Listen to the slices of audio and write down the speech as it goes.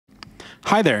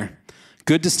Hi there.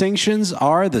 Good distinctions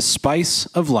are the spice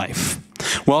of life.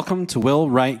 Welcome to Will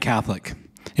Wright Catholic.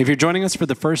 If you're joining us for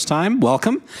the first time,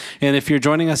 welcome. And if you're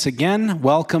joining us again,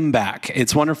 welcome back.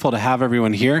 It's wonderful to have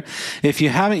everyone here. If you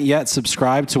haven't yet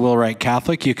subscribed to Will Wright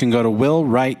Catholic, you can go to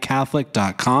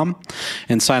willwrightcatholic.com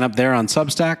and sign up there on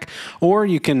Substack, or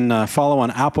you can follow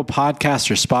on Apple Podcasts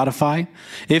or Spotify.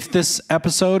 If this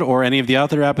episode or any of the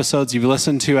other episodes you've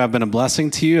listened to have been a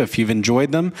blessing to you, if you've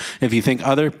enjoyed them, if you think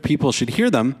other people should hear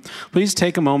them, please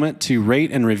take a moment to rate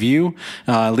and review,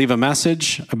 leave a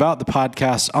message about the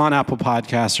podcast on Apple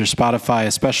Podcasts or Spotify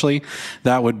especially.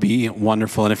 That would be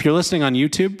wonderful. And if you're listening on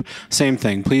YouTube, same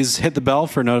thing. Please hit the bell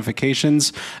for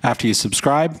notifications after you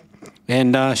subscribe,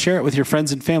 and share it with your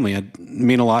friends and family. It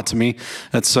mean a lot to me.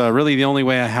 That's really the only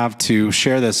way I have to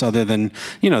share this, other than,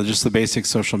 just the basic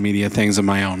social media things of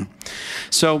my own.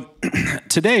 So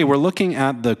today we're looking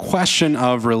at the question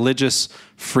of religious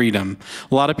freedom.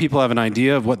 A lot of people have an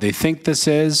idea of what they think this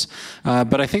is,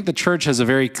 but I think the church has a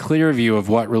very clear view of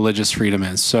what religious freedom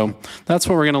is. So that's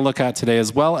what we're going to look at today,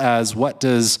 as well as what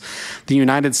does the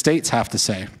United States have to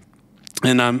say.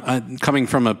 And I'm coming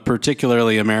from a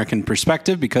particularly American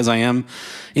perspective because I am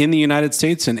in the United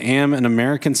States and am an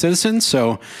American citizen.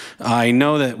 So I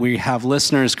know that we have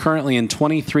listeners currently in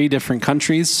 23 different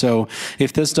countries. So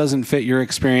if this doesn't fit your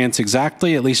experience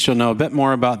exactly, at least you'll know a bit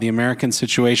more about the American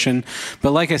situation.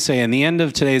 But like I say, in the end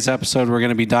of today's episode, we're going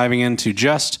to be diving into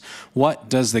just what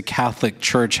does the Catholic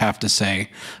Church have to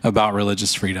say about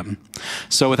religious freedom.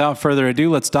 So without further ado,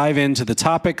 let's dive into the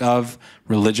topic of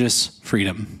religious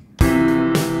freedom.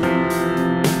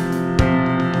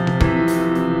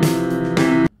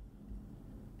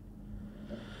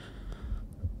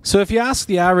 So if you ask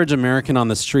the average American on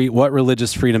the street what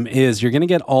religious freedom is, you're going to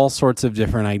get all sorts of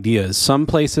different ideas. Some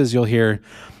places you'll hear,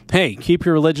 hey, keep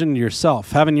your religion to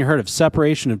yourself. Haven't you heard of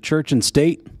separation of church and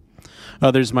state?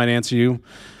 Others might answer you,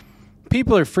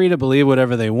 people are free to believe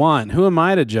whatever they want. Who am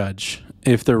I to judge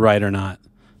if they're right or not?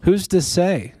 Who's to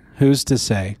say? Who's to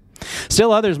say?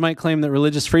 Still others might claim that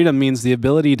religious freedom means the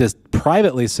ability to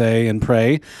privately say and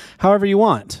pray however you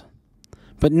want.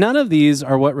 But none of these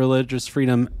are what religious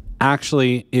freedom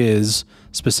actually is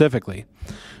specifically.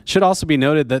 It should also be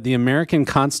noted that the American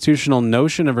constitutional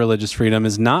notion of religious freedom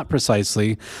is not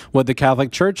precisely what the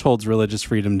Catholic Church holds religious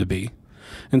freedom to be.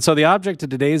 And so the object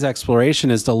of today's exploration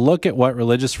is to look at what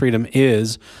religious freedom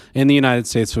is in the United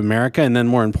States of America, and then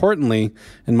more importantly,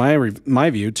 in my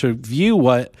view, to view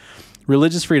what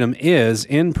religious freedom is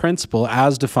in principle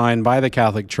as defined by the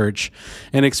Catholic Church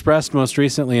and expressed most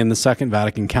recently in the Second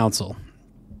Vatican Council.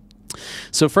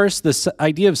 So first, this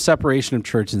idea of separation of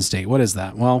church and state. What is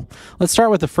that? Well, let's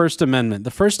start with the First Amendment.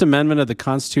 The First Amendment of the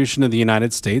Constitution of the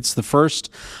United States, the first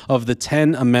of the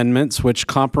 10 amendments which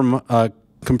comprise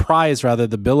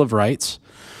the Bill of Rights,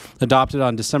 adopted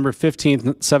on December 15th,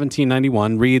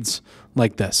 1791, reads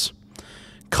like this.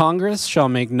 Congress shall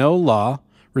make no law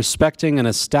respecting an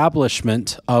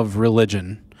establishment of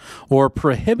religion or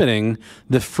prohibiting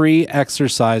the free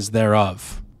exercise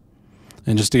thereof.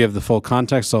 And just to give the full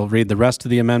context, I'll read the rest of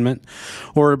the amendment.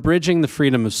 Or abridging the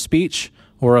freedom of speech,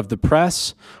 or of the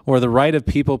press, or the right of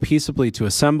people peaceably to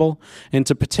assemble, and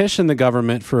to petition the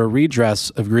government for a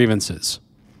redress of grievances.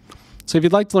 So if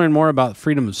you'd like to learn more about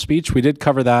freedom of speech, we did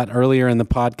cover that earlier in the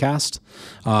podcast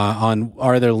on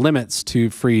are there limits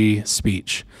to free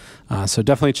speech. So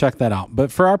definitely check that out.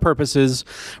 But for our purposes,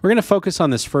 we're going to focus on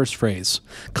this first phrase.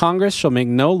 Congress shall make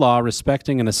no law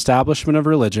respecting an establishment of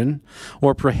religion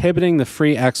or prohibiting the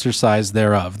free exercise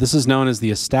thereof. This is known as the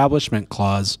Establishment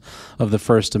Clause of the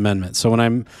First Amendment. So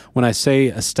when I say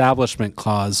Establishment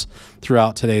Clause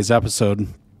throughout today's episode,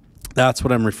 that's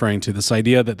what I'm referring to. This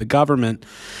idea that the government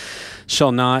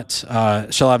shall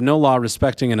have no law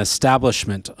respecting an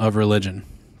establishment of religion.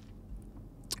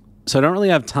 So I don't really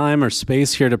have time or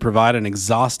space here to provide an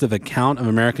exhaustive account of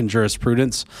American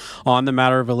jurisprudence on the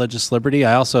matter of religious liberty.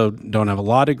 I also don't have a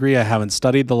law degree. I haven't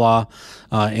studied the law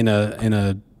in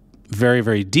a very,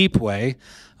 very deep way,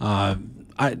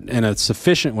 in a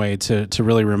sufficient way to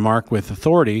really remark with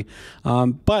authority,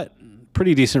 but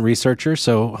pretty decent researcher.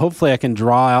 So hopefully I can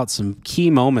draw out some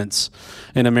key moments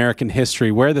in American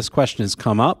history where this question has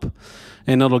come up,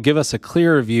 and it'll give us a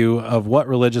clearer view of what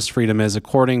religious freedom is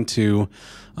according to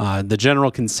the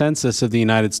general consensus of the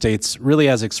United States, really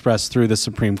as expressed through the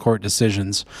Supreme Court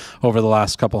decisions over the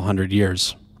last couple hundred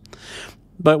years.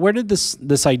 But where did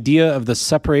this idea of the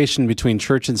separation between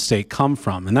church and state come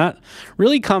from? And that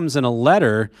really comes in a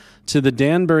letter to the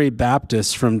Danbury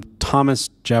Baptists from Thomas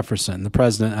Jefferson, the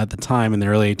president at the time in the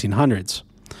early 1800s,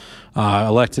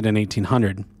 elected in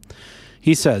 1800.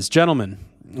 He says, "Gentlemen,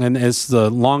 and it's the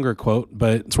longer quote,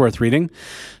 but it's worth reading.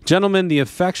 Gentlemen, the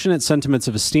affectionate sentiments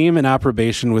of esteem and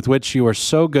approbation with which you are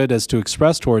so good as to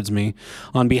express towards me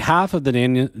on behalf of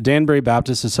the Danbury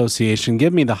Baptist Association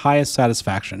give me the highest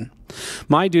satisfaction.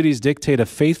 My duties dictate a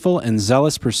faithful and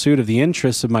zealous pursuit of the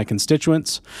interests of my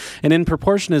constituents, and in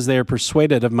proportion as they are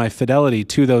persuaded of my fidelity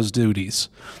to those duties,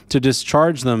 the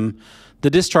discharge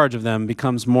of them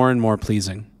becomes more and more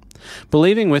pleasing.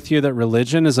 Believing with you that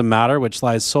religion is a matter which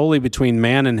lies solely between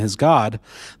man and his God,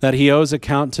 that he owes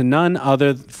account to none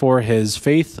other for his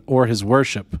faith or his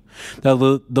worship,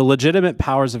 that the legitimate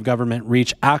powers of government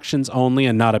reach actions only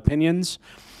and not opinions,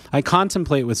 I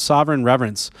contemplate with sovereign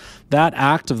reverence that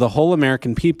act of the whole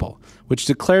American people, which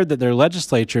declared that their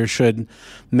legislature should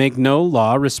make no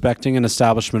law respecting an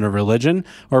establishment of religion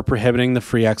or prohibiting the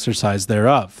free exercise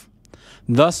thereof,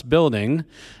 thus building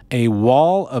a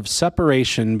wall of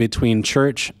separation between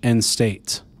church and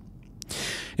state.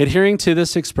 Adhering to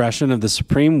this expression of the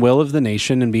supreme will of the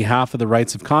nation in behalf of the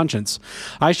rights of conscience,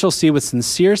 I shall see with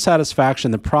sincere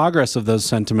satisfaction the progress of those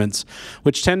sentiments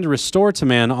which tend to restore to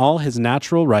man all his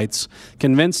natural rights,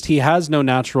 convinced he has no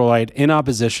natural right in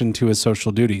opposition to his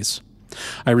social duties.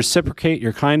 I reciprocate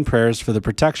your kind prayers for the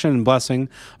protection and blessing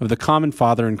of the common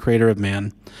Father and Creator of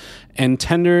man, and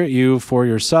tender you for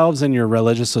yourselves and your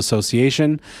religious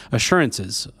association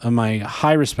assurances of my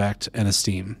high respect and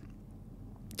esteem.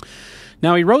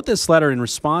 Now, he wrote this letter in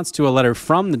response to a letter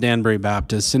from the Danbury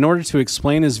Baptists in order to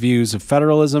explain his views of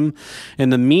federalism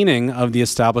and the meaning of the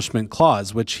Establishment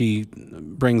Clause, which he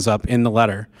brings up in the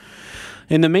letter.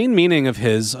 And the main meaning of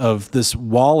this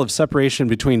wall of separation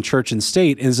between church and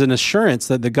state is an assurance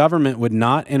that the government would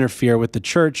not interfere with the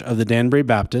Church of the Danbury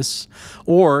Baptists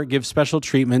or give special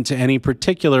treatment to any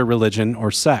particular religion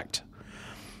or sect.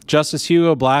 Justice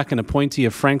Hugo Black, an appointee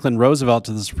of Franklin Roosevelt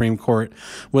to the Supreme Court,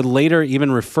 would later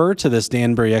even refer to this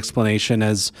Danbury explanation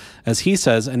as he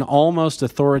says, an almost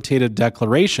authoritative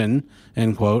declaration,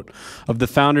 end quote, of the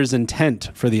founders'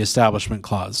 intent for the Establishment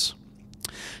Clause.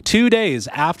 2 days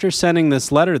after sending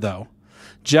this letter, though,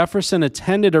 Jefferson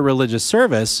attended a religious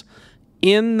service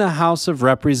in the House of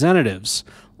Representatives,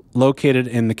 located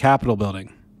in the Capitol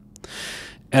building.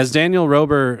 As Daniel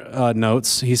Rober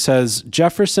notes, he says,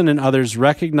 Jefferson and others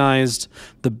recognized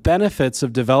the benefits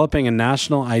of developing a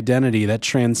national identity that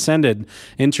transcended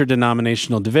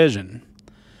interdenominational division.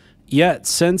 Yet,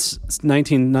 since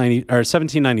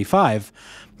 1795,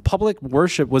 public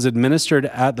worship was administered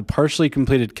at the partially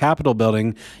completed Capitol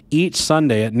building each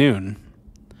Sunday at noon.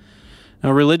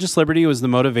 Now, religious liberty was the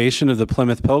motivation of the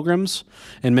Plymouth Pilgrims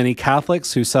and many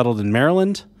Catholics who settled in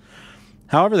Maryland.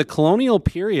 However, the colonial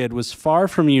period was far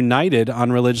from united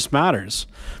on religious matters.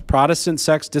 Protestant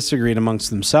sects disagreed amongst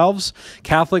themselves.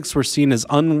 Catholics were seen as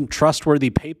untrustworthy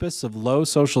papists of low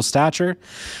social stature.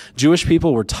 Jewish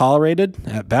people were tolerated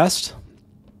at best.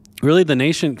 Really, the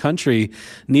nascent country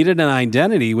needed an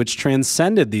identity which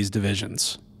transcended these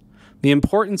divisions. The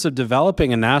importance of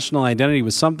developing a national identity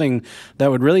was something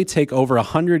that would really take over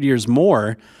 100 years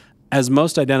more, as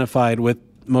most identified with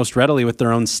most readily with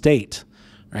their own state.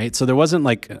 Right? So there wasn't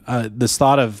like this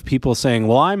thought of people saying,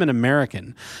 well, I'm an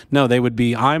American. No, they would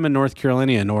be, I'm a North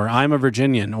Carolinian, or I'm a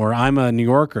Virginian, or I'm a New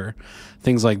Yorker,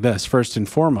 things like this, first and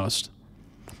foremost.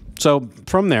 So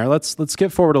from there, let's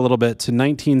get forward a little bit to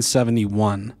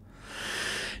 1971.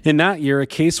 In that year, a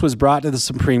case was brought to the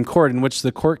Supreme Court in which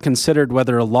the court considered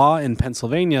whether a law in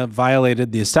Pennsylvania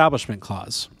violated the Establishment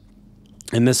Clause.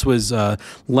 And this was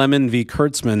Lemon v.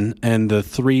 Kurtzman and the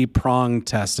three-prong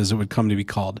test, as it would come to be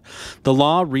called. The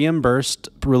law reimbursed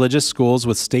religious schools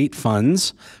with state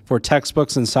funds for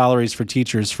textbooks and salaries for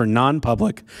teachers for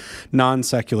non-public,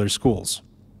 non-secular schools.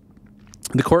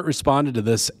 The court responded to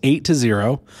this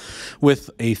 8-0 with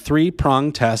a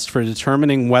three-prong test for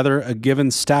determining whether a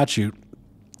given statute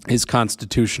is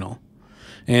constitutional.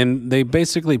 And they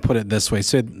basically put it this way.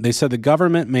 They said the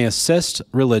government may assist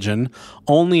religion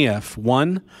only if,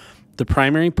 1, the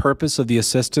primary purpose of the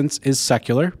assistance is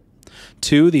secular,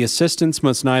 2, the assistance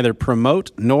must neither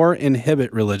promote nor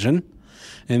inhibit religion,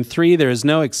 and 3, there is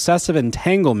no excessive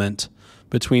entanglement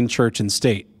between church and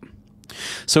state.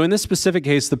 So in this specific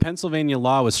case, the Pennsylvania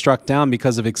law was struck down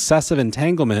because of excessive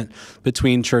entanglement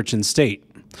between church and state.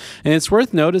 And it's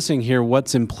worth noticing here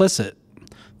what's implicit.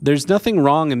 There's nothing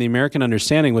wrong in the American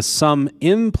understanding with some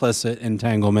implicit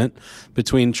entanglement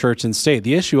between church and state.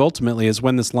 The issue ultimately is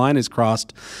when this line is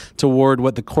crossed toward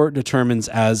what the court determines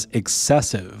as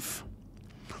excessive.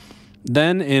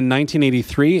 Then in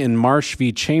 1983, in Marsh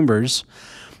v. Chambers,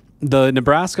 the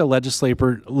Nebraska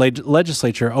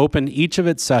legislature opened each of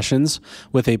its sessions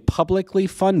with a publicly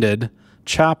funded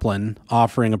chaplain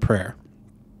offering a prayer.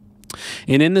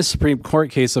 And in the Supreme Court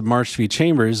case of Marsh v.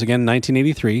 Chambers, again,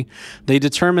 1983, they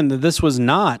determined that this was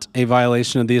not a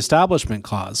violation of the Establishment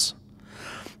Clause.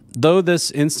 Though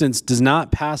this instance does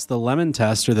not pass the Lemon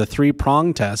test or the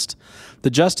three-prong test, the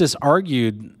justice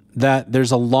argued that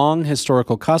there's a long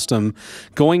historical custom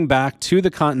going back to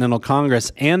the Continental Congress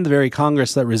and the very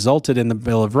Congress that resulted in the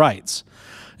Bill of Rights.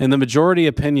 In the majority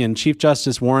opinion, Chief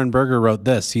Justice Warren Burger wrote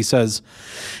this. He says,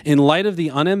 "In light of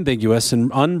the unambiguous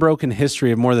and unbroken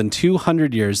history of more than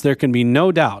 200 years, there can be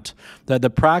no doubt that the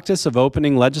practice of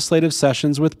opening legislative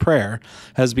sessions with prayer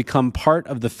has become part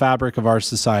of the fabric of our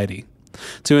society.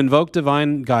 To invoke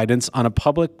divine guidance on a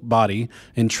public body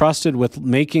entrusted with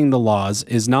making the laws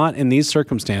is not, in these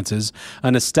circumstances,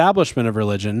 an establishment of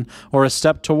religion or a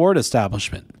step toward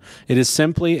establishment. It is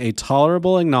simply a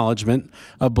tolerable acknowledgement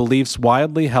of beliefs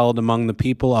widely held among the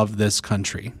people of this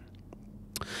country."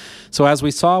 So as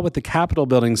we saw with the Capitol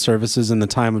building services in the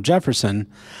time of Jefferson,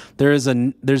 there's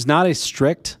not a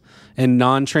strict and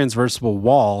non-transversible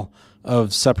wall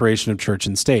of separation of church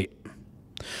and state.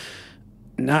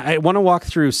 Now, I want to walk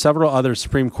through several other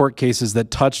Supreme Court cases that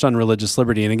touched on religious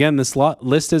liberty. And again, this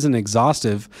list isn't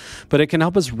exhaustive, but it can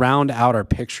help us round out our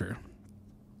picture.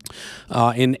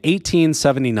 In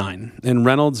 1879, in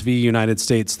Reynolds v. United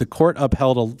States, the court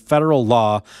upheld a federal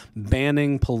law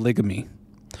banning polygamy,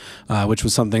 which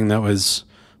was something that was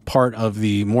part of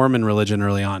the Mormon religion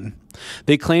early on.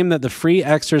 They claim that the free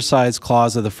exercise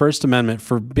clause of the First Amendment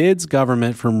forbids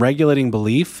government from regulating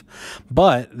belief,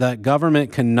 but that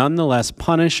government can nonetheless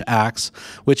punish acts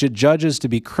which it judges to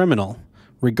be criminal,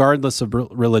 regardless of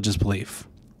religious belief.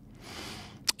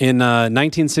 In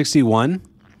 1961,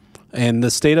 and the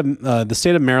state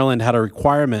of Maryland had a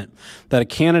requirement that a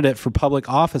candidate for public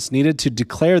office needed to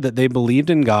declare that they believed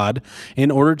in God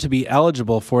in order to be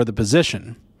eligible for the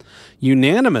position.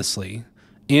 Unanimously,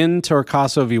 in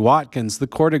Torcaso v. Watkins, the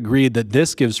court agreed that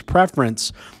this gives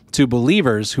preference to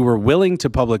believers who were willing to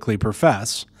publicly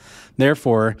profess.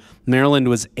 Therefore, Maryland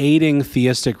was aiding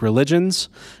theistic religions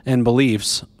and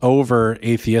beliefs over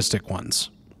atheistic ones.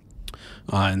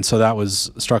 And so that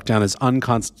was struck down as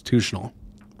unconstitutional.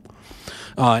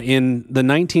 In the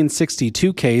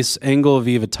 1962 case, Engel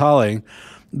v. Vitale,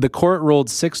 the court ruled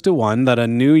 6-1 that a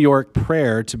New York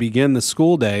prayer to begin the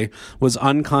school day was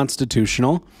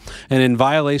unconstitutional and in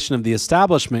violation of the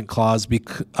Establishment Clause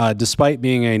despite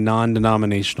being a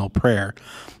non-denominational prayer.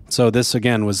 So this,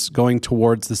 again, was going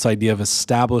towards this idea of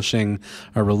establishing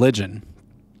a religion.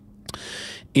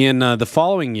 In the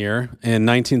following year, in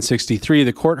 1963,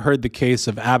 the court heard the case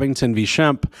of Abington v.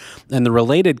 Shemp and the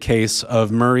related case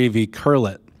of Murray v.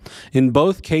 Curlett. In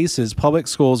both cases, public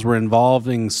schools were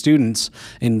involving students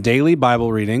in daily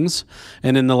Bible readings,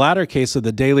 and in the latter case of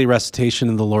the daily recitation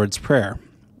of the Lord's Prayer.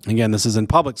 Again, this is in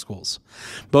public schools.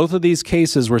 Both of these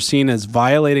cases were seen as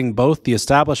violating both the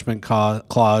Establishment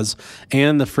Clause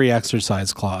and the Free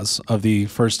Exercise Clause of the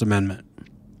First Amendment.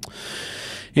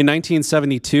 In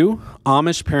 1972,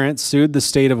 Amish parents sued the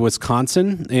state of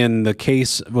Wisconsin in the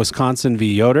case Wisconsin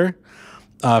v. Yoder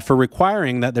for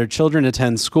requiring that their children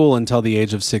attend school until the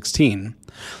age of 16.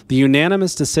 The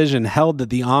unanimous decision held that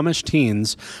the Amish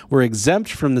teens were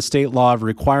exempt from the state law of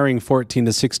requiring 14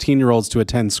 to 16-year-olds to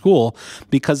attend school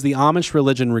because the Amish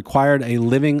religion required a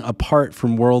living apart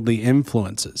from worldly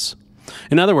influences.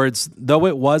 In other words, though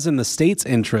it was in the state's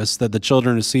interest that the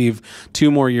children receive 2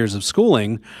 more years of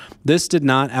schooling, this did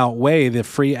not outweigh the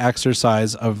free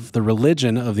exercise of the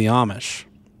religion of the Amish.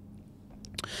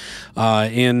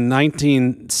 In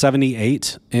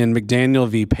 1978, in McDaniel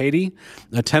v. Patey,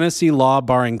 a Tennessee law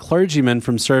barring clergymen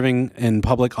from serving in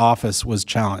public office was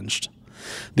challenged.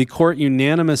 The court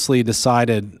unanimously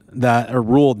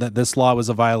ruled that this law was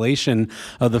a violation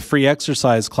of the Free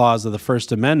Exercise Clause of the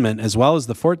First Amendment as well as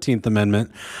the 14th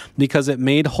Amendment because it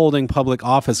made holding public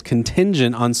office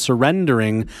contingent on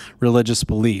surrendering religious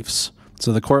beliefs.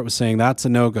 So the court was saying that's a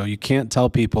no-go. You can't tell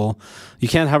people, you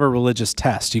can't have a religious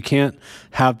test. You can't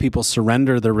have people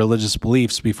surrender their religious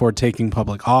beliefs before taking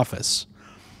public office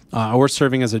or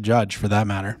serving as a judge for that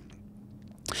matter.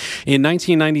 In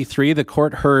 1993, the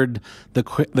court heard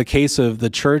the case of the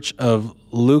Church of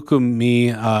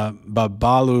Lukumi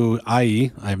Babalu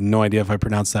Ai, I have no idea if I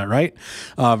pronounced that right,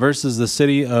 versus the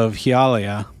city of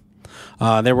Hialeah.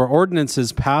 There were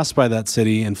ordinances passed by that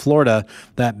city in Florida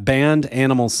that banned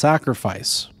animal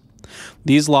sacrifice.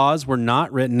 These laws were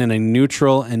not written in a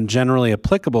neutral and generally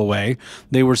applicable way.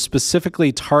 They were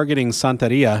specifically targeting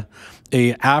Santeria,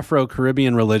 a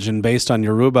Afro-Caribbean religion based on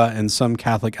Yoruba and some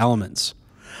Catholic elements.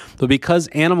 But because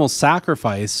animal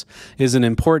sacrifice is an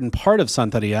important part of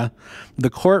Santeria, the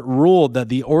court ruled that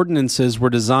the ordinances were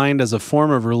designed as a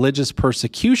form of religious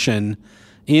persecution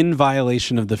in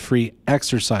violation of the free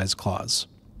exercise clause.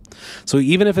 So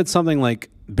even if it's something like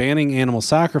banning animal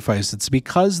sacrifice, it's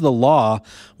because the law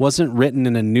wasn't written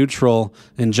in a neutral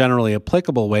and generally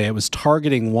applicable way. It was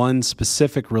targeting one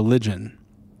specific religion.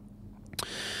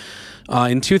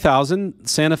 In 2000,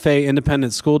 Santa Fe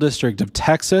Independent School District of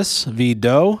Texas v.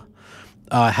 Doe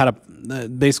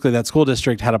basically that school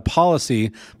district had a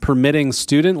policy permitting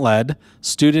student-led,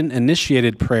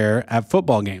 student-initiated prayer at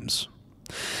football games.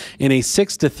 In a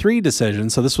 6-3 decision,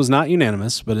 so this was not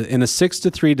unanimous, but in a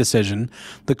 6-3 decision,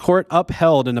 the court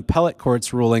upheld an appellate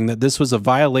court's ruling that this was a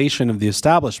violation of the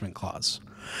Establishment Clause.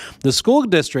 The school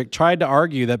district tried to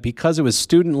argue that because it was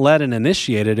student-led and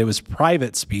initiated, it was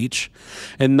private speech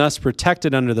and thus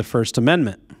protected under the First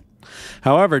Amendment.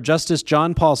 However, Justice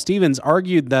John Paul Stevens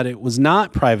argued that it was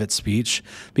not private speech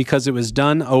because it was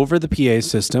done over the PA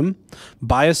system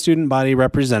by a student body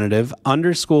representative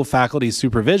under school faculty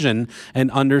supervision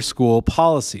and under school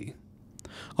policy.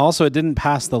 Also, it didn't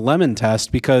pass the Lemon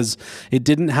test because it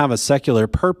didn't have a secular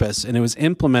purpose, and it was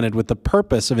implemented with the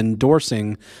purpose of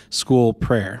endorsing school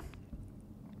prayer.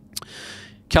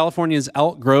 California's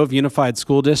Elk Grove Unified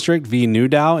School District v.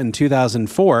 Newdow in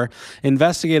 2004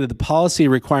 investigated the policy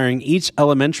requiring each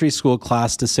elementary school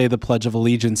class to say the Pledge of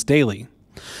Allegiance daily.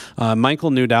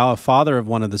 Michael Newdow, a father of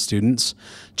one of the students,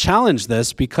 challenged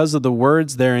this because of the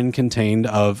words therein contained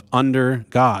of "under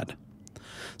God."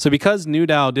 So because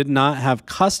Newdow did not have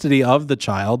custody of the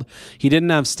child, he didn't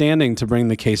have standing to bring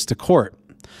the case to court.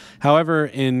 However,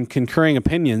 in concurring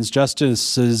opinions,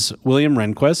 Justices William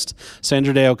Rehnquist,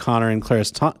 Sandra Day O'Connor, and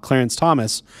Clarence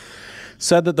Thomas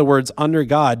said that the words "under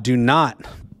God" do not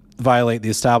violate the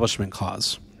Establishment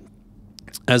Clause.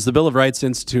 As the Bill of Rights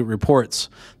Institute reports,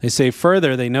 they say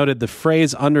further, they noted the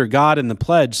phrase "under God" in the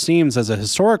pledge seems, as a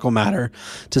historical matter,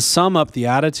 to sum up the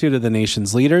attitude of the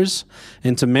nation's leaders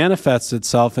and to manifest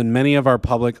itself in many of our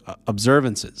public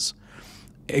observances.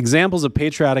 Examples of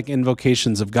patriotic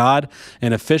invocations of God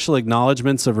and official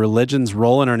acknowledgments of religion's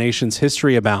role in our nation's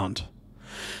history abound.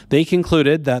 They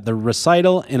concluded that the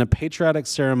recital in a patriotic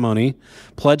ceremony,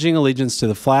 pledging allegiance to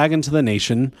the flag and to the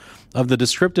nation, of the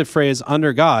descriptive phrase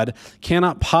 "under God"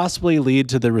 cannot possibly lead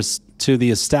to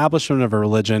the establishment of a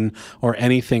religion or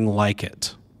anything like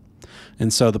it.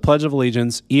 And so the Pledge of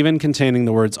Allegiance, even containing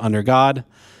the words "under God,"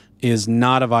 is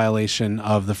not a violation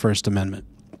of the First Amendment.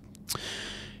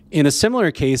 In a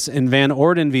similar case, in Van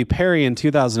Orden v. Perry in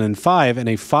 2005, in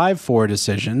a 5-4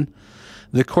 decision,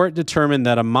 the court determined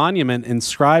that a monument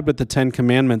inscribed with the Ten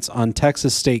Commandments on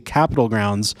Texas state capitol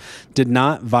grounds did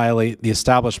not violate the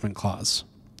Establishment Clause.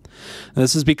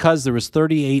 This is because there was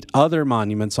 38 other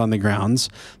monuments on the grounds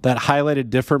that highlighted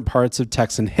different parts of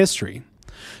Texan history.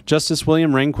 Justice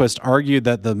William Rehnquist argued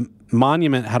that the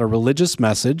monument had a religious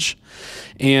message,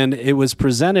 and it was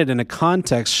presented in a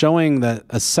context showing that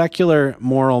a secular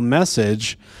moral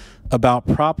message about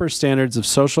proper standards of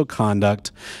social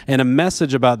conduct and a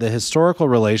message about the historical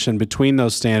relation between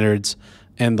those standards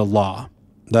and the law.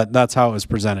 That's how it was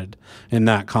presented in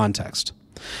that context.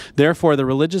 Therefore, the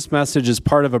religious message is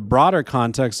part of a broader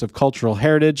context of cultural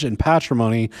heritage and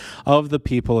patrimony of the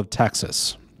people of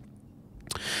Texas.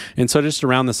 And so just to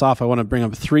round this off, I want to bring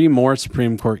up 3 more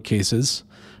Supreme Court cases.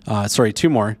 Two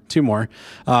more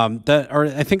that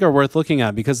I think are worth looking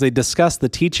at because they discuss the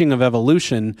teaching of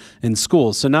evolution in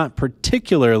schools. So not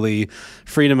particularly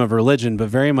freedom of religion, but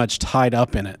very much tied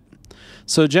up in it.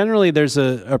 So generally, there's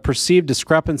a perceived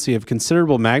discrepancy of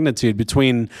considerable magnitude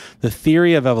between the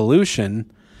theory of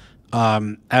evolution,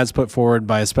 as put forward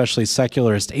by especially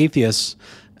secularist atheists,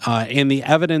 and the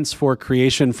evidence for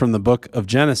creation from the book of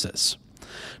Genesis.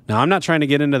 Now, I'm not trying to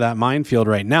get into that minefield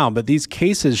right now, but these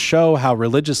cases show how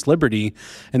religious liberty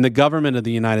and the government of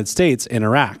the United States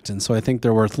interact, and so I think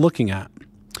they're worth looking at.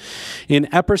 In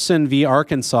Epperson v.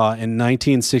 Arkansas in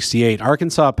 1968,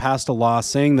 Arkansas passed a law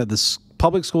saying that the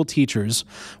public school teachers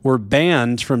were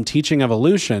banned from teaching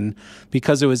evolution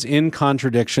because it was in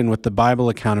contradiction with the Bible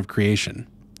account of creation.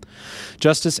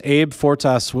 Justice Abe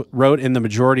Fortas wrote in the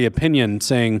majority opinion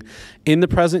saying, "In the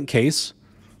present case,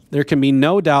 there can be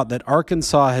no doubt that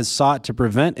Arkansas has sought to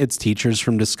prevent its teachers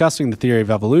from discussing the theory of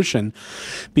evolution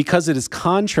because it is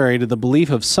contrary to the belief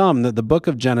of some that the book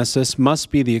of Genesis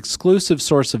must be the exclusive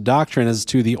source of doctrine as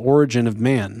to the origin of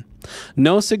man.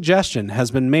 No suggestion has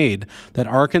been made that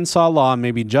Arkansas law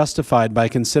may be justified by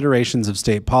considerations of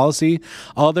state policy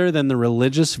other than the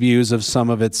religious views of some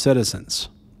of its citizens."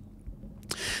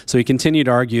 So he continued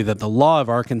to argue that the law of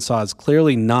Arkansas is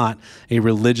clearly not a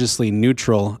religiously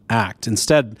neutral act.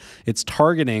 Instead, it's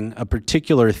targeting a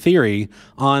particular theory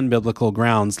on biblical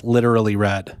grounds, literally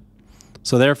read.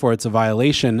 So therefore, it's a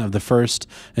violation of the First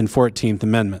and 14th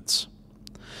Amendments.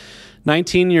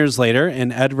 19 years later,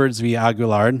 in Edwards v.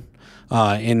 Aguilar,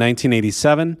 in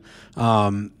 1987,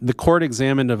 the court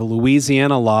examined a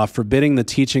Louisiana law forbidding the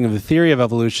teaching of the theory of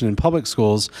evolution in public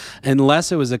schools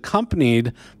unless it was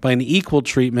accompanied by an equal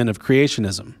treatment of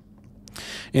creationism.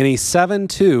 In a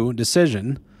 7-2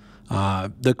 decision,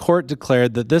 the court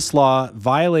declared that this law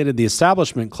violated the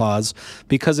Establishment Clause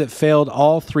because it failed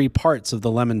all three parts of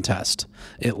the Lemon Test.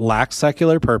 It lacked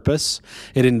secular purpose,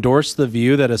 it endorsed the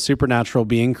view that a supernatural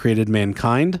being created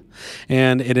mankind,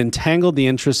 and it entangled the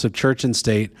interests of church and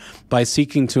state by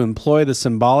seeking to employ the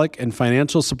symbolic and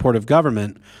financial support of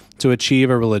government to achieve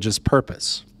a religious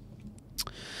purpose.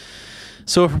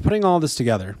 So if we're putting all this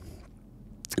together,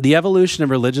 the evolution of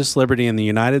religious liberty in the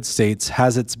United States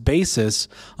has its basis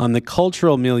on the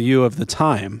cultural milieu of the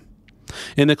time.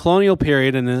 In the colonial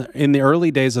period and in the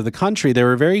early days of the country, there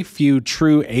were very few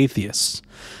true atheists.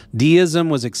 Deism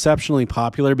was exceptionally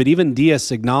popular, but even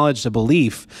deists acknowledged a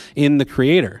belief in the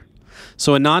Creator.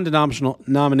 So a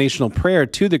non-denominational prayer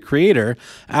to the Creator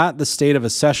at the state of a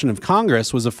session of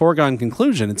Congress was a foregone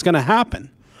conclusion. It's going to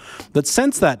happen. But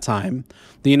since that time,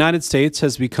 the United States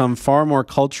has become far more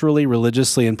culturally,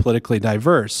 religiously, and politically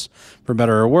diverse, for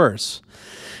better or worse.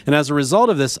 And as a result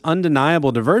of this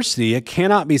undeniable diversity, it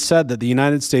cannot be said that the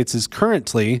United States is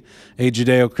currently a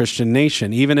Judeo-Christian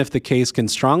nation, even if the case can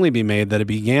strongly be made that it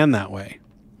began that way.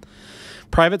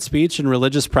 Private speech and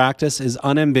religious practice is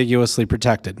unambiguously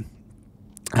protected.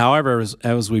 However,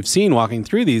 as we've seen walking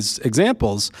through these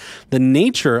examples, the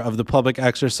nature of the public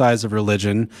exercise of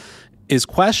religion is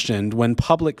questioned when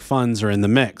public funds are in the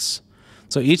mix.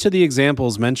 So each of the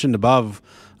examples mentioned above,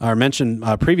 or mentioned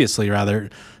previously rather,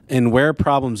 and where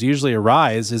problems usually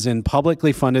arise is in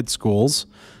publicly funded schools,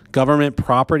 government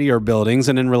property or buildings,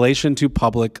 and in relation to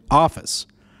public office.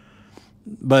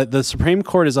 But the Supreme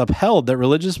Court has upheld that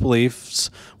religious beliefs,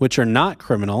 which are not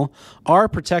criminal, are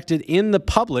protected in the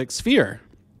public sphere.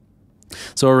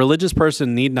 So a religious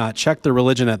person need not check their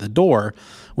religion at the door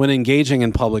when engaging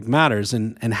in public matters.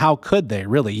 And how could they,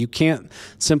 really? You can't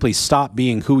simply stop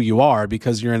being who you are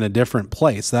because you're in a different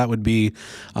place. That would be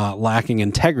lacking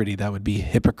integrity. That would be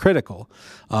hypocritical.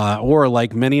 Or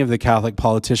like many of the Catholic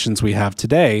politicians we have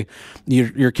today,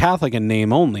 you're Catholic in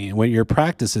name only. When your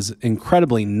practice is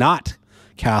incredibly not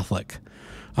Catholic.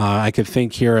 I could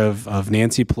think here of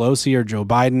Nancy Pelosi or Joe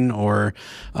Biden or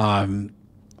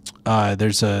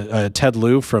there's a Ted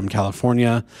Lieu from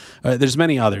California. There's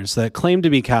many others that claim to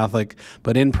be Catholic,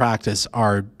 but in practice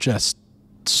are just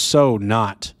so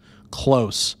not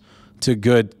close to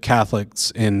good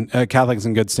Catholics in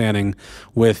good standing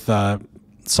with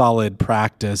solid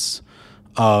practice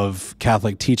of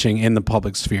Catholic teaching in the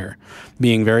public sphere,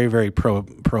 being very, very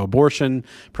pro-abortion,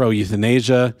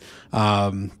 pro-euthanasia,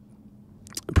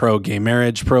 pro-gay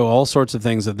marriage, pro all sorts of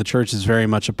things that the church is very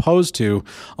much opposed to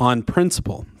on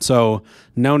principle. So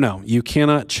no, you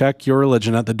cannot check your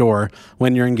religion at the door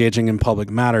when you're engaging in public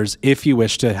matters if you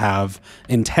wish to have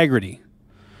integrity.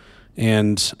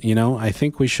 And, I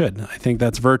think we should. I think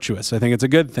that's virtuous. I think it's a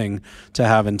good thing to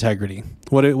have integrity.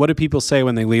 What do people say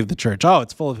when they leave the church? Oh,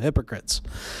 it's full of hypocrites.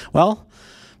 Well,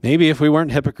 maybe if we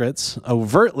weren't hypocrites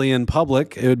overtly in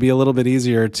public, it would be a little bit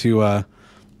easier to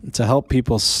help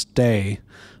people stay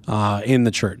in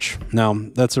the church. Now,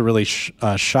 that's a really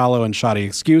shallow and shoddy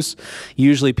excuse.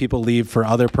 Usually people leave for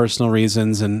other personal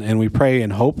reasons, and we pray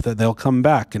and hope that they'll come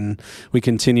back, and we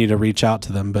continue to reach out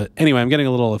to them. But anyway, I'm getting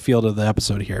a little afield of the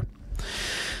episode here.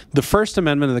 The First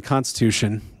Amendment of the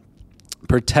Constitution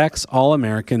protects all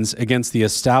Americans against the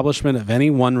establishment of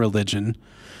any one religion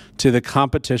to the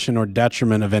competition or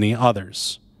detriment of any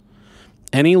others.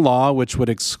 Any law which would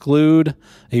exclude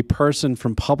a person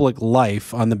from public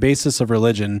life on the basis of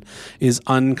religion is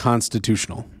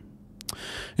unconstitutional.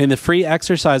 And the free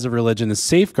exercise of religion is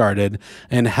safeguarded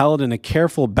and held in a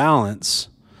careful balance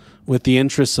with the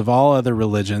interests of all other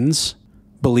religions,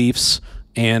 beliefs,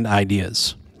 and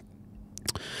ideas.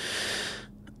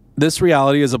 This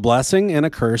reality is a blessing and a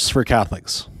curse for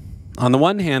Catholics. On the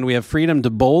one hand, we have freedom to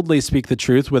boldly speak the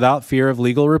truth without fear of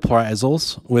legal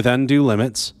reprisals, with undue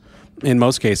limits, in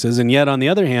most cases, and yet on the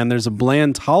other hand, there's a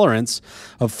bland tolerance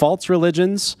of false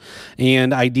religions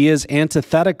and ideas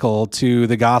antithetical to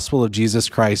the gospel of Jesus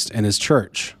Christ and his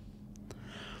church.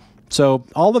 So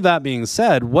all of that being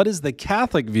said, what is the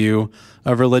Catholic view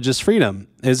of religious freedom?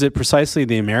 Is it precisely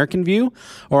the American view,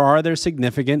 or are there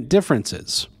significant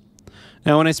differences?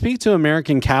 Now, when I speak to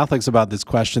American Catholics about this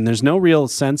question, there's no real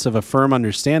sense of a firm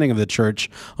understanding of the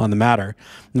church on the matter.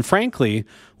 And frankly,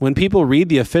 when people read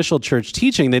the official church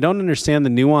teaching, they don't understand the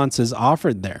nuances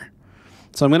offered there.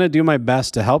 So I'm going to do my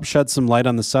best to help shed some light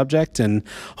on the subject and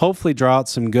hopefully draw out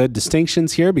some good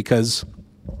distinctions here, because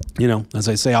As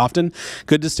I say often,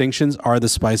 good distinctions are the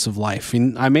spice of life.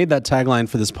 And I made that tagline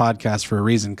for this podcast for a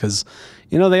reason, because,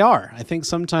 they are. I think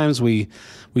sometimes we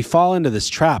fall into this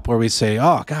trap where we say,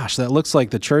 oh gosh, that looks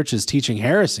like the church is teaching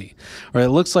heresy, or it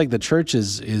looks like the church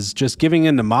is just giving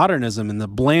into modernism and the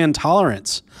bland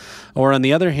tolerance. Or on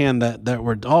the other hand, that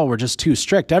we're just too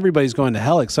strict. Everybody's going to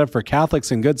hell except for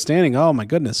Catholics in good standing. Oh my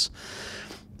goodness.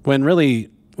 When really,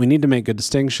 we need to make good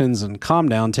distinctions and calm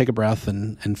down, take a breath,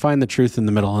 and find the truth in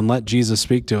the middle and let Jesus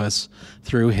speak to us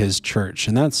through his church.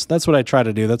 And that's what I try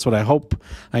to do. That's what I hope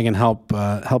I can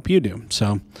help you do.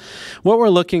 So what we're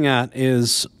looking at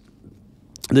is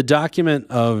the document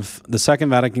of the Second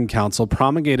Vatican Council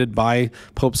promulgated by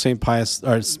Pope St. Paul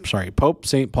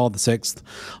VI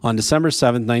on December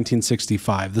 7th,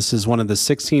 1965. This is one of the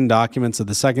 16 documents of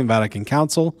the Second Vatican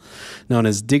Council known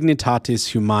as Dignitatis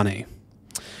Humanae.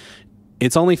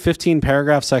 It's only 15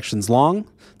 paragraph sections long.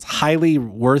 It's highly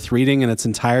worth reading in its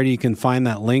entirety. You can find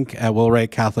that link at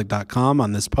willwritecatholic.com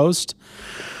on this post.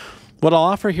 What I'll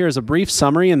offer here is a brief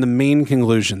summary and the main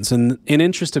conclusions. And in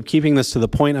interest of keeping this to the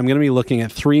point, I'm going to be looking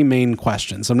at three main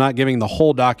questions. I'm not giving the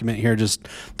whole document here, just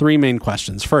three main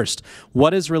questions. First,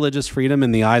 what is religious freedom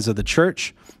in the eyes of the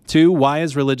church? Two, why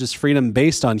is religious freedom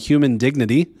based on human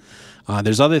dignity?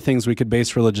 There's other things we could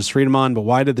base religious freedom on, but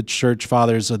why did the church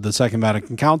fathers of the Second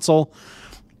Vatican Council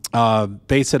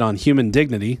base it on human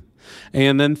dignity?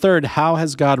 And then third, how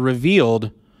has God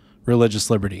revealed religious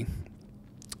liberty?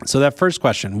 So that first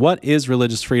question, what is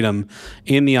religious freedom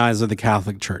in the eyes of the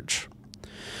Catholic Church?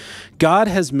 God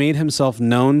has made himself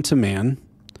known to man,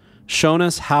 shown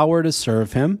us how we're to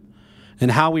serve him,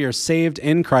 and how we are saved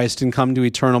in Christ and come to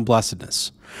eternal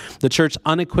blessedness. The Church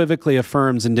unequivocally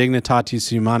affirms in Dignitatis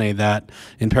Humanae that,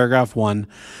 in paragraph 1,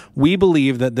 we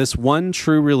believe that this one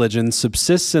true religion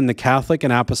subsists in the Catholic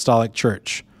and Apostolic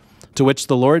Church, to which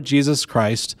the Lord Jesus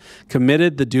Christ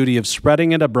committed the duty of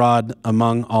spreading it abroad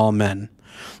among all men.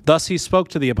 Thus he spoke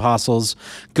to the apostles,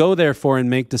 "Go therefore and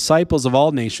make disciples of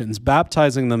all nations,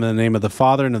 baptizing them in the name of the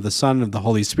Father and of the Son and of the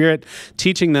Holy Spirit,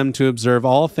 teaching them to observe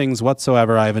all things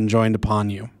whatsoever I have enjoined upon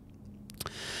you."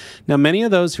 Now, many of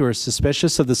those who are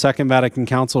suspicious of the Second Vatican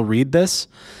Council read this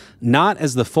not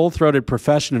as the full-throated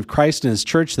profession of Christ and his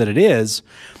church that it is.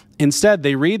 Instead,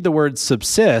 they read the word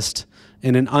subsist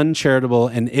in an uncharitable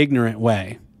and ignorant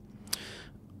way.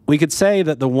 We could say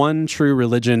that the one true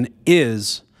religion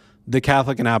is the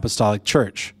Catholic and Apostolic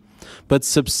Church, but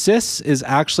subsists is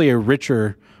actually a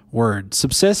richer word.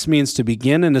 Subsist means to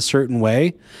begin in a certain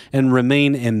way and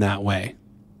remain in that way.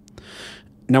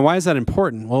 Now, why is that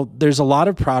important? Well, there's a lot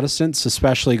of Protestants,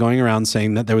 especially, going around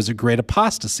saying that there was a great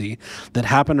apostasy that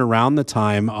happened around the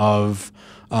time of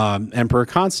Emperor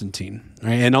Constantine.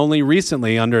 Right? And only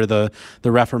recently, under the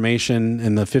Reformation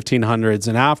in the 1500s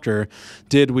and after,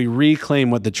 did we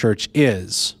reclaim what the church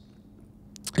is.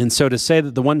 And so to say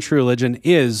that the one true religion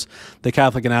is the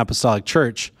Catholic and Apostolic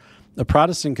Church, a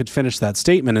Protestant could finish that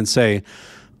statement and say,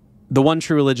 the one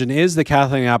true religion is the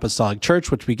Catholic and Apostolic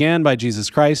Church, which began by Jesus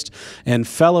Christ and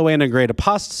fell away in a great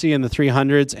apostasy in the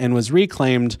 300s and was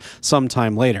reclaimed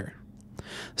sometime later.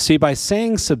 See, by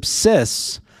saying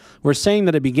subsists, we're saying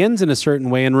that it begins in a certain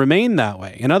way and remain that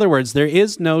way. In other words, there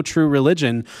is no true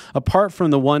religion apart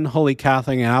from the one holy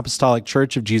Catholic and Apostolic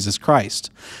Church of Jesus Christ,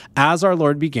 as our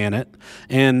Lord began it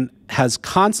and has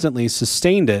constantly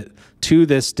sustained it to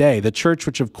this day. The church,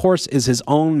 which of course is his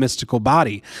own mystical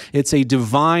body. It's a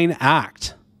divine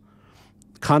act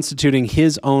constituting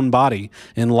his own body,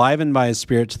 enlivened by his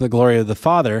Spirit to the glory of the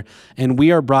Father, and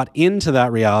we are brought into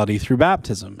that reality through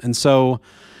baptism. And so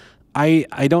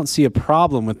I don't see a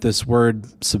problem with this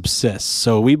word subsists.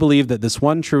 So we believe that this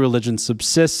one true religion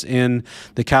subsists in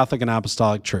the Catholic and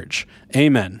Apostolic Church.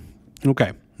 Amen.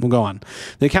 Okay, we'll go on.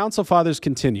 The Council Fathers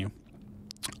continue.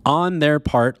 On their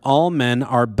part, all men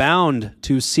are bound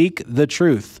to seek the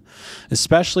truth,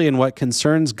 especially in what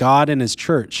concerns God and his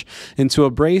church, and to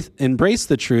embrace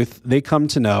the truth they come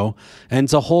to know and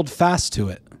to hold fast to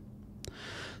it.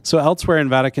 So elsewhere in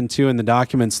Vatican II, in the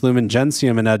documents Lumen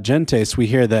Gentium and Ad Gentes, we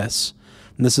hear this.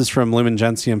 And this is from Lumen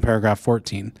Gentium, paragraph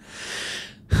 14.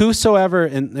 Whosoever,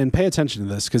 and pay attention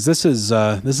to this, because this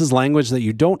is language that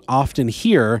you don't often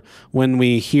hear when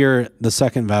we hear the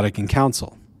Second Vatican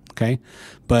Council. Okay,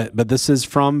 but this is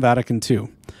from Vatican II.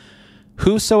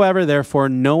 Whosoever, therefore,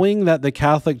 knowing that the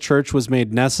Catholic Church was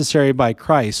made necessary by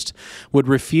Christ, would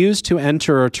refuse to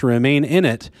enter or to remain in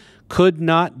it, could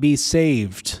not be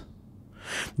saved.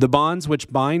 The bonds which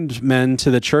bind men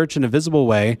to the church in a visible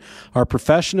way are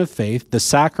profession of faith, the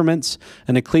sacraments,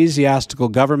 and ecclesiastical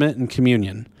government and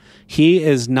communion. He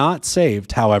is not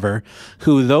saved, however,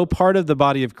 who, though part of the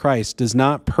body of Christ, does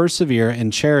not persevere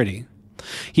in charity.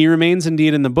 He remains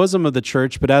indeed in the bosom of the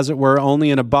church, but as it were, only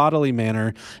in a bodily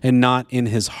manner and not in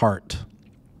his heart.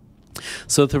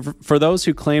 So for those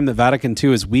who claim that Vatican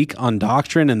II is weak on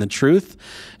doctrine and the truth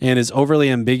and is overly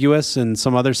ambiguous and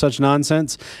some other such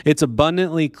nonsense, it's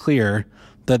abundantly clear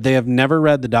that they have never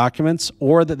read the documents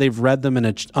or that they've read them in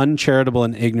an uncharitable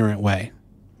and ignorant way.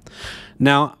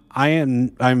 Now,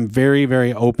 I'm very,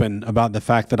 very open about the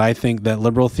fact that I think that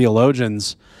liberal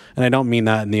theologians, and I don't mean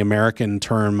that in the American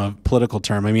term of political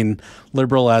term, I mean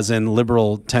liberal as in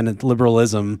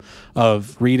liberalism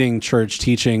of reading church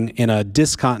teaching in a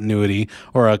discontinuity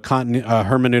or a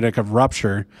hermeneutic of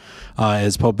rupture,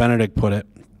 as Pope Benedict put it,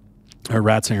 or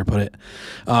Ratzinger put it.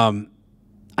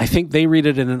 I think they read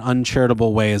it in an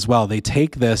uncharitable way as well. They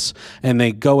take this and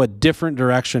they go a different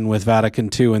direction with Vatican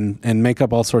II and make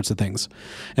up all sorts of things.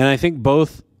 And I think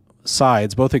both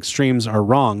sides, both extremes are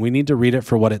wrong. We need to read it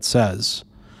for what it says.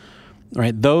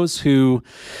 Right? Those who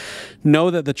know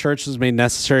that the church was made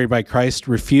necessary by Christ,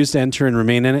 refuse to enter and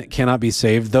remain in it, cannot be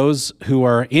saved. Those who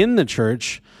are in the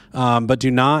church but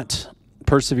do not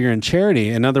persevere in charity,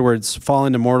 in other words, fall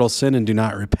into mortal sin and do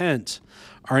not repent,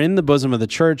 are in the bosom of the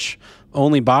church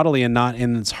only bodily and not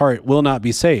in its heart, will not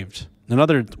be saved. In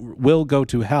other words, will go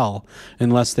to hell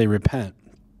unless they repent.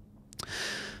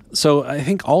 So I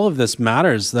think all of this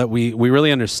matters, that we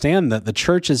really understand that the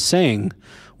church is saying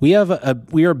we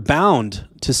are bound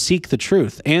to seek the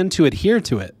truth and to adhere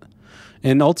to it.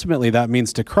 And ultimately that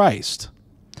means to Christ.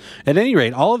 At any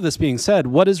rate, all of this being said,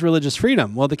 what is religious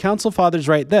freedom? Well, the Council Fathers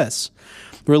write this: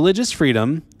 religious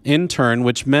freedom, in turn,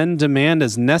 which men demand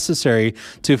as necessary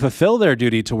to fulfill their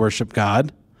duty to worship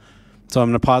God. So I'm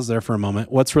going to pause there for a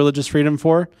moment. What's religious freedom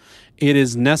for? It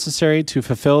is necessary to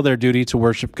fulfill their duty to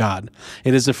worship God.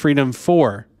 It is a freedom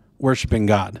for worshiping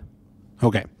God.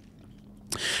 Okay.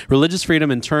 Religious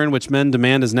freedom, in turn, which men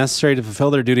demand as necessary to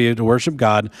fulfill their duty to worship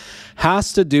God,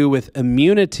 has to do with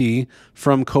immunity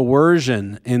from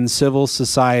coercion in civil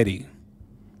society.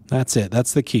 That's it.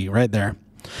 That's the key right there.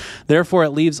 Therefore,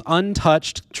 it leaves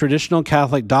untouched traditional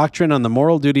Catholic doctrine on the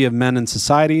moral duty of men and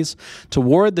societies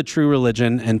toward the true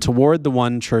religion and toward the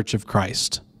one Church of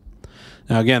Christ.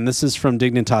 Now, again, this is from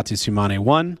Dignitatis Humanae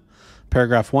 1,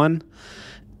 paragraph 1.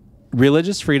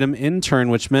 Religious freedom, in turn,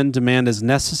 which men demand as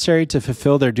necessary to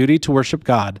fulfill their duty to worship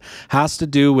God, has to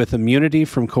do with immunity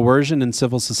from coercion in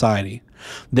civil society.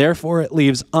 Therefore, it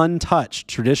leaves untouched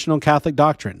traditional Catholic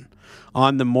doctrine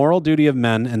on the moral duty of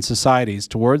men and societies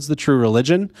towards the true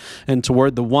religion and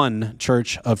toward the one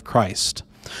Church of Christ.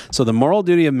 So the moral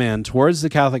duty of man towards the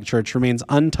Catholic Church remains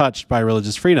untouched by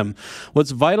religious freedom.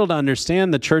 What's vital to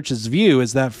understand the Church's view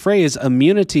is that phrase,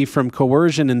 immunity from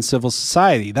coercion in civil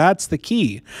society. That's the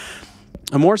key.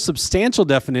 A more substantial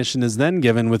definition is then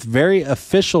given with very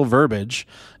official verbiage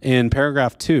in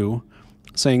paragraph 2,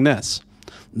 saying this: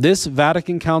 this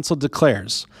Vatican Council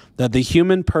declares that the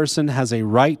human person has a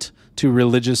right to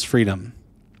religious freedom.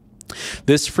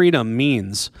 This freedom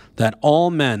means that all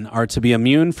men are to be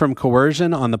immune from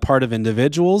coercion on the part of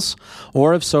individuals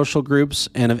or of social groups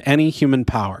and of any human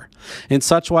power, in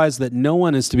such wise that no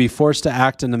one is to be forced to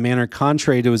act in a manner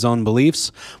contrary to his own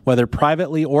beliefs, whether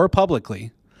privately or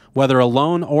publicly, whether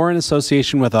alone or in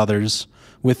association with others,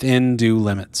 within due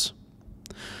limits.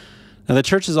 Now, the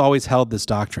Church has always held this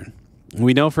doctrine.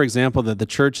 We know, for example, that the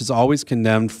Church has always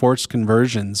condemned forced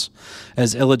conversions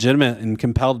as illegitimate and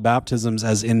compelled baptisms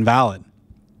as invalid.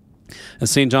 As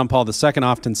St. John Paul II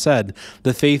often said,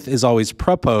 the faith is always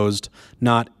proposed,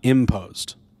 not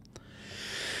imposed.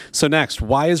 So next,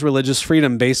 why is religious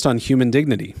freedom based on human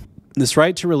dignity? This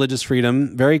right to religious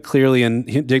freedom, very clearly in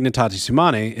Dignitatis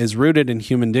Humanae, is rooted in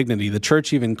human dignity. The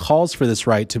Church even calls for this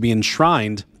right to be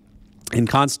enshrined in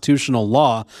constitutional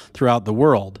law throughout the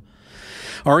world.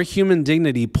 Our human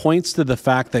dignity points to the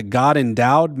fact that God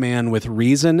endowed man with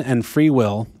reason and free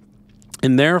will,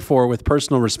 and therefore with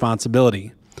personal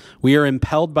responsibility. We are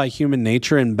impelled by human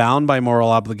nature and bound by moral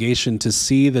obligation to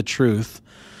seek the truth,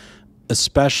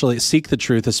 especially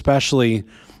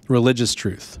religious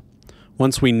truth.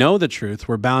 Once we know the truth,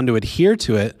 we're bound to adhere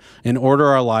to it and order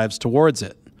our lives towards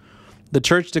it. The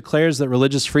Church declares that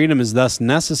religious freedom is thus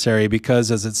necessary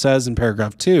because, as it says in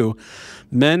paragraph 2,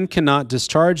 men cannot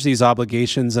discharge these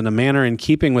obligations in a manner in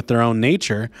keeping with their own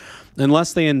nature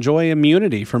unless they enjoy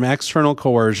immunity from external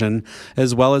coercion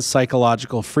as well as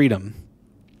psychological freedom.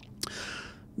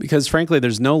 Because, frankly,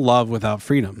 there's no love without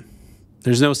freedom.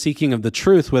 There's no seeking of the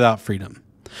truth without freedom.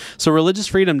 So religious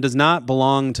freedom does not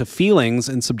belong to feelings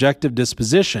and subjective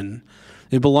disposition.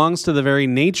 It belongs to the very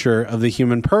nature of the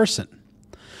human person.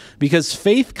 Because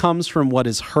faith comes from what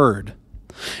is heard,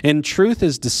 and truth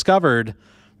is discovered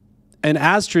And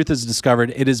as truth is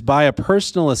discovered, it is by a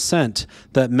personal assent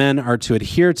that men are to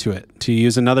adhere to it, to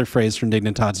use another phrase from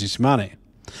Dignitatis Humanae.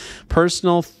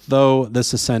 Personal though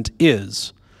this assent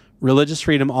is, religious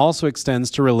freedom also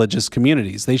extends to religious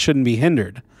communities. They shouldn't be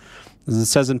hindered. As it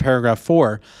says in paragraph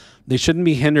 4, they shouldn't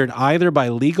be hindered either by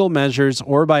legal measures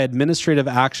or by administrative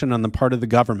action on the part of the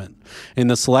government in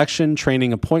the selection,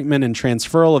 training, appointment, and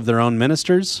transferal of their own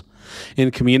ministers,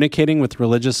 in communicating with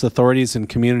religious authorities in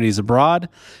communities abroad,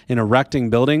 in erecting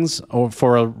buildings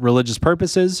for religious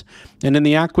purposes, and in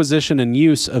the acquisition and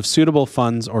use of suitable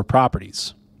funds or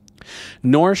properties.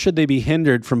 Nor should they be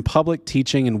hindered from public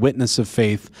teaching and witness of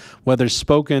faith, whether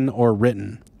spoken or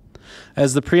written.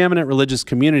 As the preeminent religious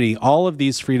community, all of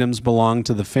these freedoms belong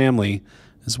to the family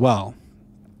as well,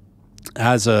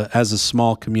 as a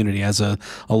small community, as a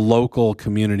local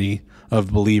community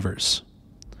of believers.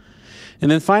 And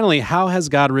then finally, how has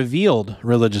God revealed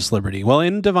religious liberty? Well,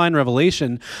 in divine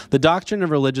revelation, the doctrine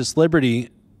of religious liberty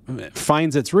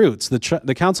finds its roots.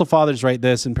 The Council Fathers write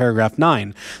this in paragraph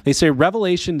 9. They say,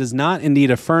 revelation does not indeed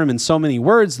affirm in so many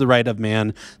words the right of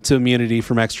man to immunity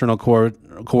from external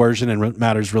coercion in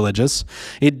matters religious.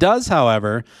 It does,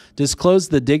 however, disclose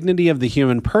the dignity of the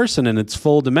human person in its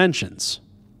full dimensions.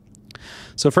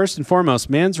 So first and foremost,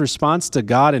 man's response to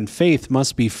God in faith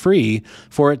must be free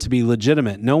for it to be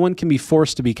legitimate. No one can be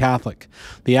forced to be Catholic.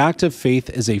 The act of faith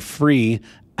is a free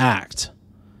act,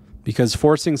 because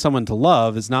forcing someone to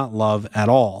love is not love at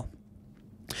all.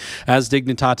 As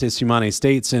Dignitatis Humanae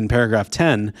states in paragraph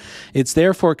 10, it's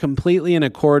therefore completely in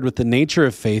accord with the nature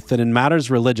of faith that in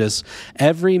matters religious,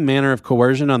 every manner of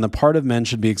coercion on the part of men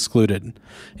should be excluded.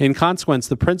 In consequence,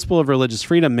 the principle of religious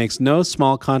freedom makes no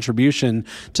small contribution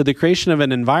to the creation of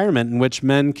an environment in which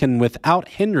men can without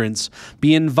hindrance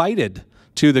be invited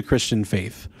to the Christian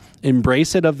faith,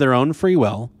 embrace it of their own free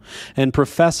will, and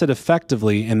profess it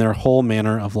effectively in their whole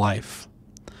manner of life.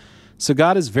 So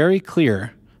God is very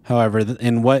clear, however,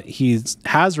 in what he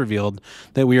has revealed,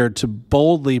 that we are to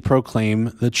boldly proclaim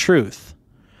the truth.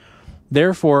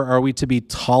 Therefore, are we to be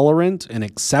tolerant and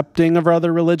accepting of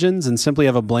other religions and simply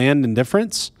have a bland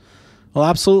indifference? Well,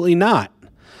 absolutely not.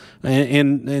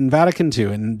 In Vatican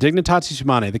II, in Dignitatis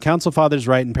Humanae, the Council Fathers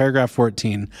write in paragraph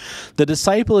 14, the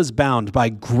disciple is bound by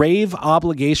grave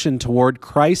obligation toward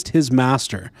Christ his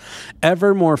Master,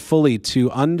 ever more fully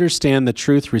to understand the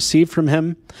truth received from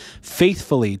him,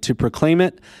 faithfully to proclaim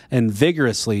it, and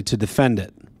vigorously to defend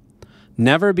it.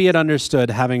 Never be it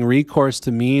understood having recourse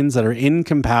to means that are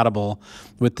incompatible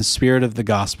with the spirit of the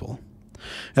gospel.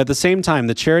 At the same time,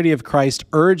 the charity of Christ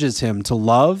urges him to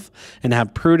love and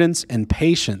have prudence and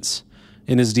patience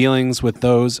in his dealings with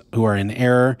those who are in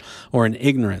error or in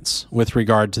ignorance with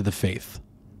regard to the faith.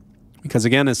 Because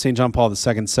again, as St. John Paul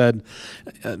II said,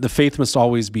 the faith must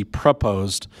always be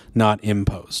proposed, not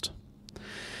imposed.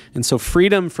 And so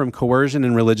freedom from coercion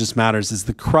in religious matters is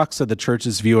the crux of the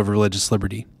Church's view of religious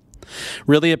liberty.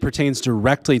 Really, it pertains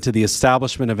directly to the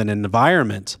establishment of an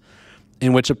environment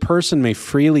in which a person may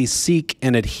freely seek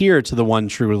and adhere to the one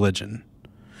true religion.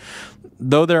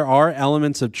 Though there are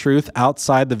elements of truth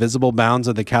outside the visible bounds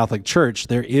of the Catholic Church,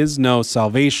 there is no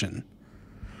salvation.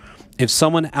 If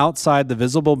someone outside the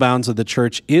visible bounds of the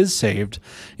Church is saved,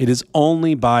 it is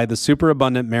only by the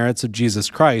superabundant merits of Jesus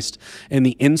Christ and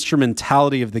the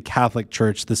instrumentality of the Catholic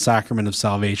Church, the sacrament of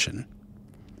salvation.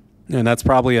 And that's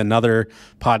probably another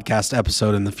podcast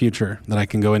episode in the future that I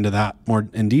can go into that more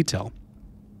in detail.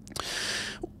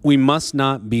 We must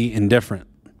not be indifferent,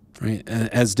 right?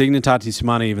 As Dignitatis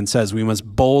Humanae even says, we must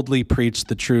boldly preach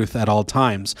the truth at all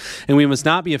times, and we must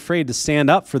not be afraid to stand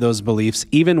up for those beliefs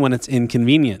even when it's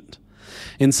inconvenient.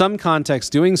 In some contexts,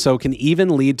 doing so can even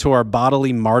lead to our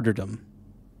bodily martyrdom.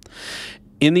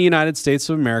 In the United States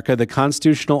of America, the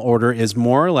constitutional order is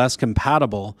more or less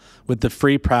compatible with the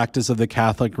free practice of the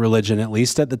Catholic religion, at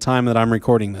least at the time that I'm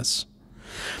recording this.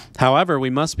 However,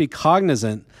 we must be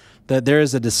cognizant that there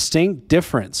is a distinct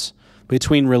difference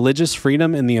between religious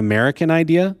freedom in the American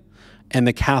idea and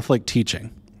the Catholic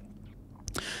teaching.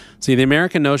 See, the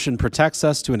American notion protects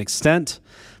us to an extent,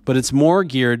 but it's more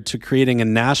geared to creating a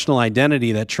national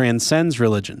identity that transcends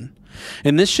religion.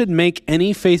 And this should make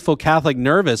any faithful Catholic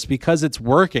nervous because it's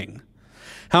working.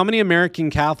 How many American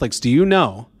Catholics do you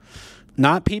know,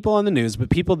 not people on the news, but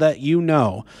people that you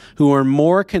know, who are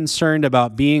more concerned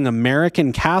about being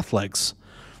American Catholics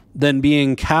than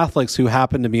being Catholics who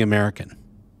happen to be American?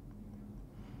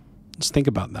 Just think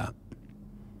about that.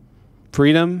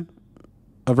 Freedom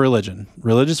of religion,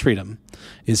 religious freedom,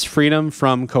 is freedom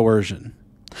from coercion.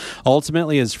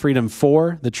 Ultimately, is freedom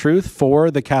for the truth,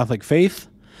 for the Catholic faith,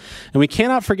 And we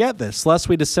cannot forget this, lest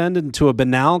we descend into a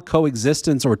banal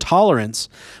coexistence or tolerance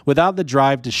without the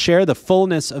drive to share the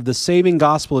fullness of the saving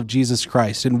gospel of Jesus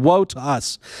Christ. And woe to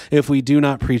us if we do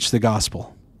not preach the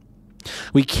gospel.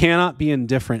 We cannot be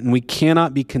indifferent, and we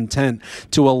cannot be content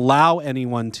to allow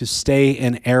anyone to stay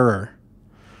in error.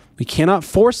 We cannot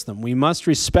force them. We must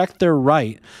respect their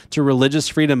right to religious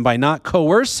freedom by not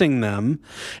coercing them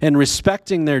and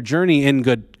respecting their journey in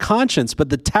good conscience. But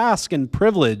the task and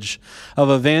privilege of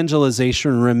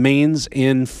evangelization remains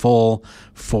in full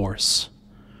force.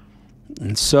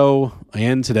 And so I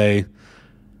end today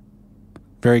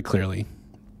very clearly.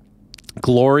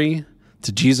 Glory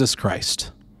to Jesus Christ.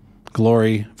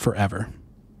 Glory forever.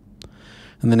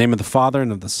 In the name of the Father,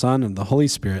 and of the Son, and of the Holy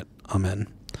Spirit. Amen.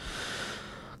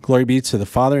 Glory be to the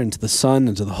Father, and to the Son,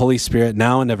 and to the Holy Spirit,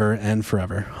 now and ever, and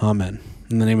forever. Amen.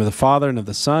 In the name of the Father, and of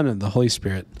the Son, and of the Holy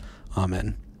Spirit.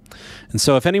 Amen. And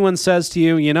so if anyone says to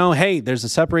you, hey, there's a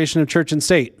separation of church and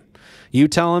state, you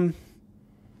tell them,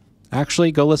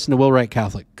 actually, go listen to Will Wright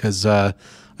Catholic, because I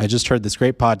just heard this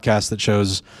great podcast that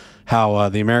shows how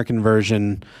the American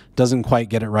version doesn't quite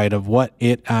get it right of what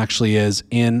it actually is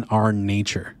in our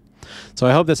nature. So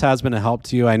I hope this has been a help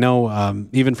to you. I know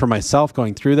even for myself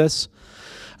going through this,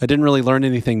 I didn't really learn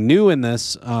anything new in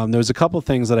this. There was a couple of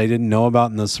things that I didn't know about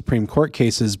in the Supreme Court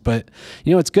cases, but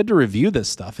it's good to review this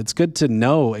stuff. It's good to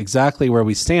know exactly where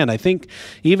we stand. I think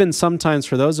even sometimes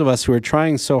for those of us who are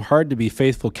trying so hard to be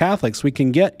faithful Catholics, we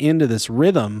can get into this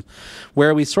rhythm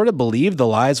where we sort of believe the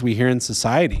lies we hear in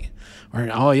society. Or,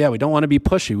 oh yeah, we don't want to be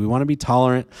pushy. We want to be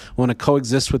tolerant. We want to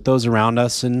coexist with those around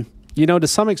us. And, to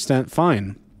some extent,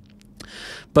 fine.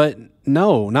 But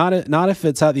no, not if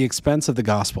it's at the expense of the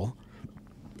gospel.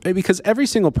 Because every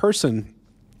single person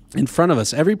in front of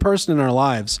us, every person in our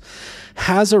lives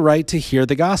has a right to hear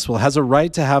the gospel, has a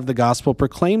right to have the gospel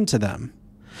proclaimed to them.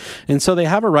 And so they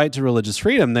have a right to religious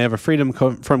freedom. They have a freedom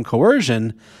from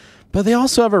coercion, but they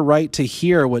also have a right to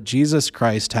hear what Jesus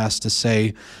Christ has to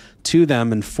say to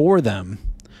them and for them.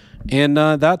 And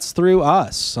that's through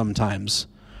us sometimes.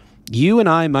 You and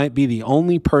I might be the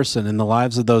only person in the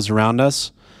lives of those around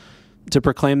us to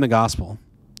proclaim the gospel.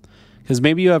 Because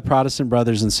maybe you have Protestant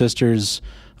brothers and sisters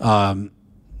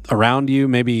around you.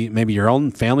 Maybe your own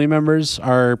family members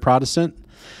are Protestant.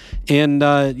 And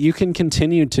you can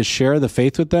continue to share the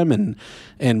faith with them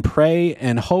and pray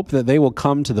and hope that they will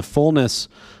come to the fullness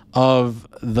of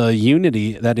the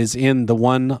unity that is in the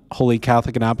one Holy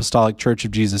Catholic and Apostolic Church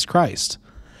of Jesus Christ.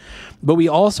 But we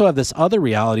also have this other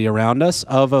reality around us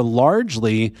of a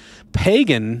largely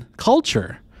pagan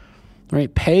culture,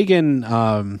 right? Pagan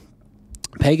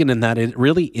in that it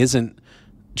really isn't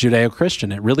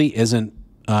Judeo-Christian. It really isn't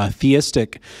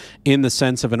theistic in the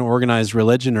sense of an organized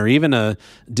religion or even a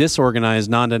disorganized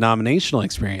non-denominational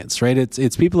experience, right?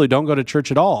 It's people who don't go to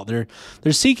church at all. They're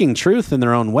seeking truth in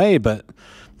their own way, but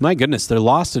my goodness, they're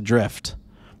lost adrift.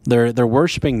 They're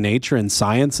worshiping nature and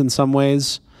science in some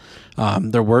ways.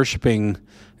 They're worshiping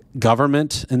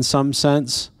government in some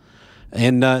sense.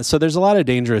 And so there's a lot of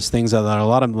dangerous things out there, a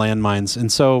lot of landmines.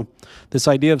 And so this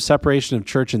idea of separation of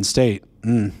church and state,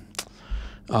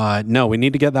 no, we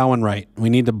need to get that one right.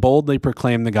 We need to boldly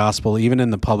proclaim the gospel, even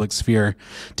in the public sphere.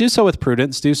 Do so with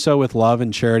prudence, do so with love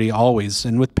and charity always,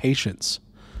 and with patience.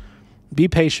 Be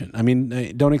patient. I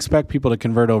mean, don't expect people to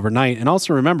convert overnight. And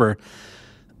also remember,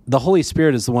 the Holy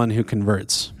Spirit is the one who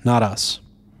converts, not us.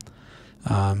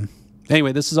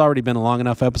 Anyway, this has already been a long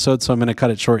enough episode, so I'm going to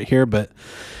cut it short here. But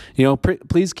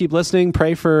please keep listening.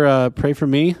 Pray for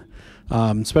me,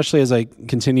 especially as I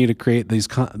continue to create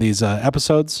these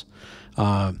episodes.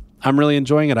 I'm really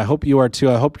enjoying it. I hope you are too.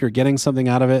 I hope you're getting something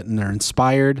out of it and are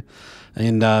inspired.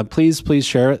 And please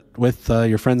share it with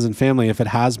your friends and family if it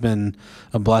has been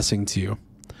a blessing to you.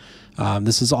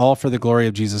 This is all for the glory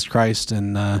of Jesus Christ,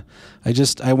 and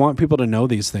I want people to know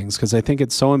these things because I think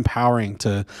it's so empowering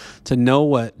to know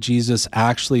what Jesus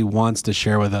actually wants to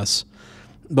share with us,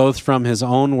 both from his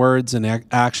own words and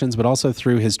actions, but also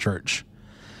through his church,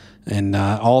 and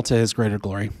all to his greater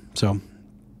glory. So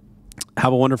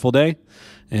have a wonderful day,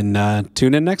 and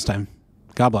tune in next time.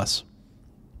 God bless.